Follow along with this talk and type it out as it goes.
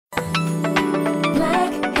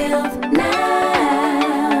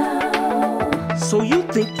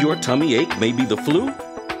think your tummy ache may be the flu?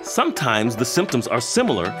 Sometimes the symptoms are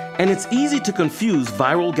similar, and it's easy to confuse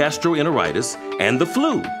viral gastroenteritis and the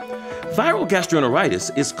flu. Viral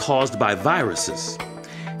gastroenteritis is caused by viruses.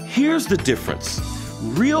 Here's the difference.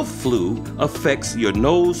 Real flu affects your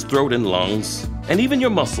nose, throat, and lungs, and even your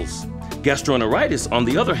muscles. Gastroenteritis, on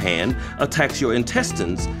the other hand, attacks your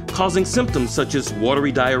intestines, causing symptoms such as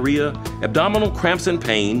watery diarrhea, abdominal cramps and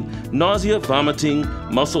pain, nausea, vomiting,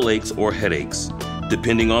 muscle aches, or headaches.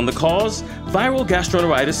 Depending on the cause, viral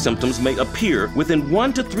gastroenteritis symptoms may appear within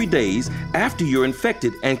 1 to 3 days after you're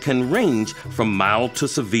infected and can range from mild to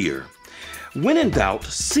severe. When in doubt,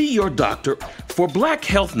 see your doctor. For Black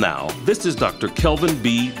Health Now, this is Dr. Kelvin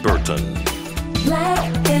B. Burton.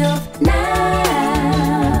 Black Health Now.